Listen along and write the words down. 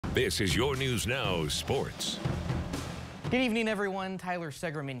This is your News Now Sports. Good evening, everyone. Tyler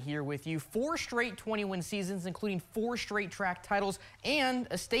Segerman here with you. 4 straight 20-win seasons, including 4 straight track titles and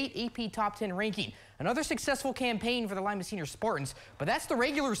a state AP Top 10 ranking. Another successful campaign for the Lima Senior Spartans, but that's the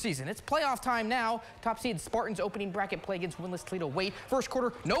regular season. It's playoff time now. Top seed Spartans opening bracket play against winless Toledo Wait. First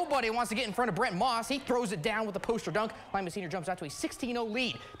quarter, nobody wants to get in front of Brent Moss. He throws it down with a poster dunk. Lima Senior jumps out to a 16-0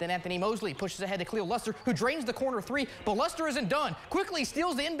 lead. Then Anthony Mosley pushes ahead to Cleo Luster, who drains the corner 3, but Luster isn't done. Quickly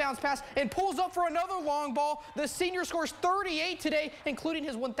steals the inbounds pass and pulls up for another long ball. The senior scores 38 today, including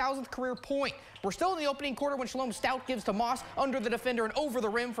his 1,000th career point. We're still in the opening quarter when Shalom Stout gives to Moss under the defender and over the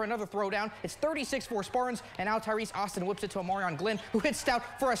rim for another throwdown. It's 36-4 Spartans, and now Tyrese Austin whips it to Amarion Glenn, who hits Stout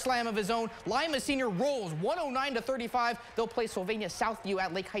for a slam of his own. Lima Senior rolls 109-35. They'll play Sylvania Southview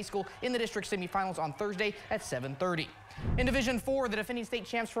at Lake High School in the district semifinals on Thursday at 7:30. In Division 4, the defending state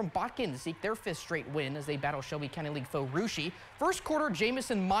champs from Botkins seek their 5th straight win as they battle Shelby County League foe Russia. First quarter,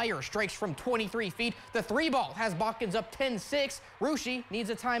 Jamison Meyer strikes from 23 feet. The 3-ball has Botkins up 10-6. Russia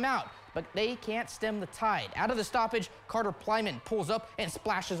needs a timeout, but they can't stem the tide. Out of the stoppage, Carter Plyman pulls up and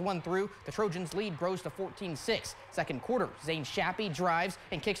splashes one through. The Trojans' lead grows to 14-6. Second quarter, Zane Shappy drives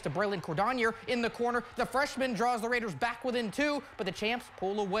and kicks to Braylon Cordonier in the corner. The freshman draws the Raiders back within 2, but the champs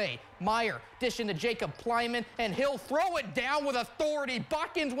pull away. Meyer dishing to Jacob Plyman, and he'll throw it down with authority.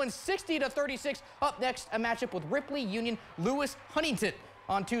 Botkins wins 60-36. Up next, a matchup with Ripley Union Lewis Huntington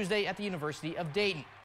on Tuesday at the University of Dayton.